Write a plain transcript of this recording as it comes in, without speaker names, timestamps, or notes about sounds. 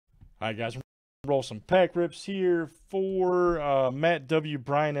All right, guys, roll some pack rips here for Matt W,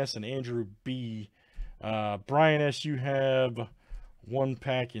 Bryan S, and Andrew B. Bryan S, you have 1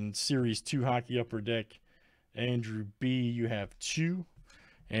 pack in Series 2 Hockey Upper Deck. Andrew B, you have 2.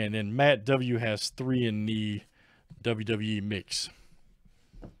 And then Matt W has 3 in the WWE mix.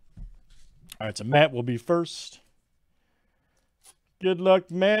 All right, so Matt will be first. Good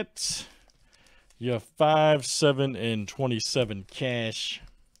luck, Matt. You have 5, 7, and 27 cash.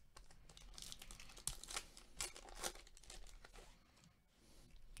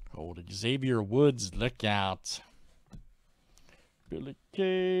 Old Xavier Woods, look out. Billy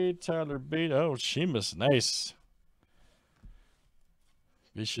K, Tyler Bate. Oh, Sheamus, nice.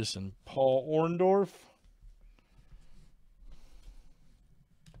 Vicious and Paul Orndorff.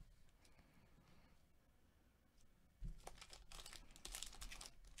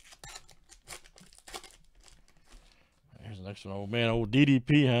 Here's the next one. Oh, man, old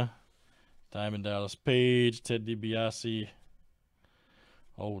DDP, huh? Diamond Dallas Page, Ted DiBiase.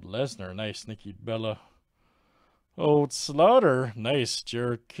 Old Lesnar, nice. Nikki Bella. Old Slaughter, nice.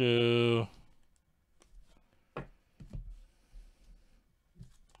 Jericho.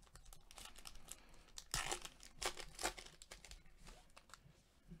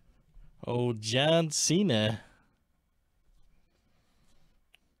 Old John Cena.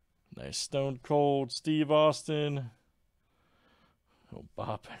 Nice. Stone Cold Steve Austin. Oh,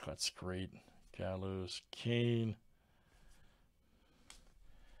 Bob, that's great. Gallows, Kane.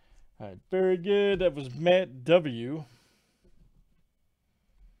 All right, very good. That was Matt W.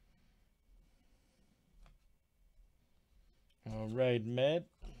 All right, Matt.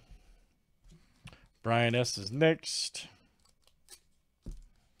 Bryan S is next.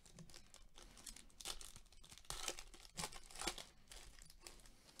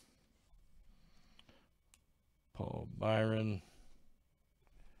 Paul Byron.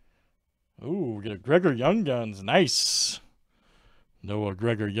 Ooh, we get a Gregor Young Guns. Nice. Noah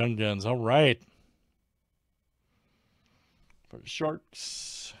Gregor Young Guns. All right. For the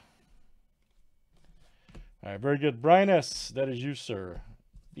Sharks. All right, very good. Bryan S, that is you, sir.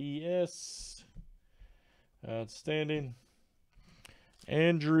 BS. Outstanding.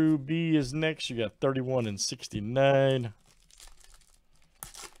 Andrew B is next. You got 31 and 69.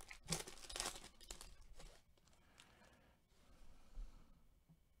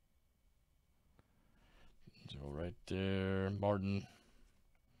 So right there. Martin.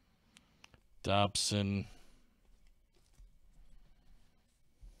 Dobson.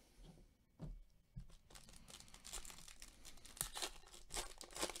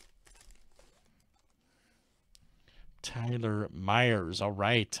 Tyler Myers. All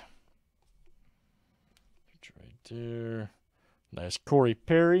right. Right there. Nice. Corey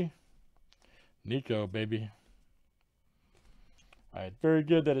Perry. Nico, baby. All right. Very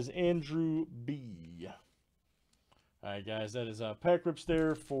good. That is Andrew B. All right, guys. That is pack rips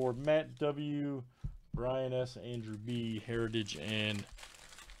there for Matt W, Bryan S, Andrew B, Heritage, and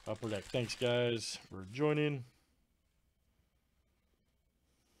Upper Deck. Thanks, guys, for joining.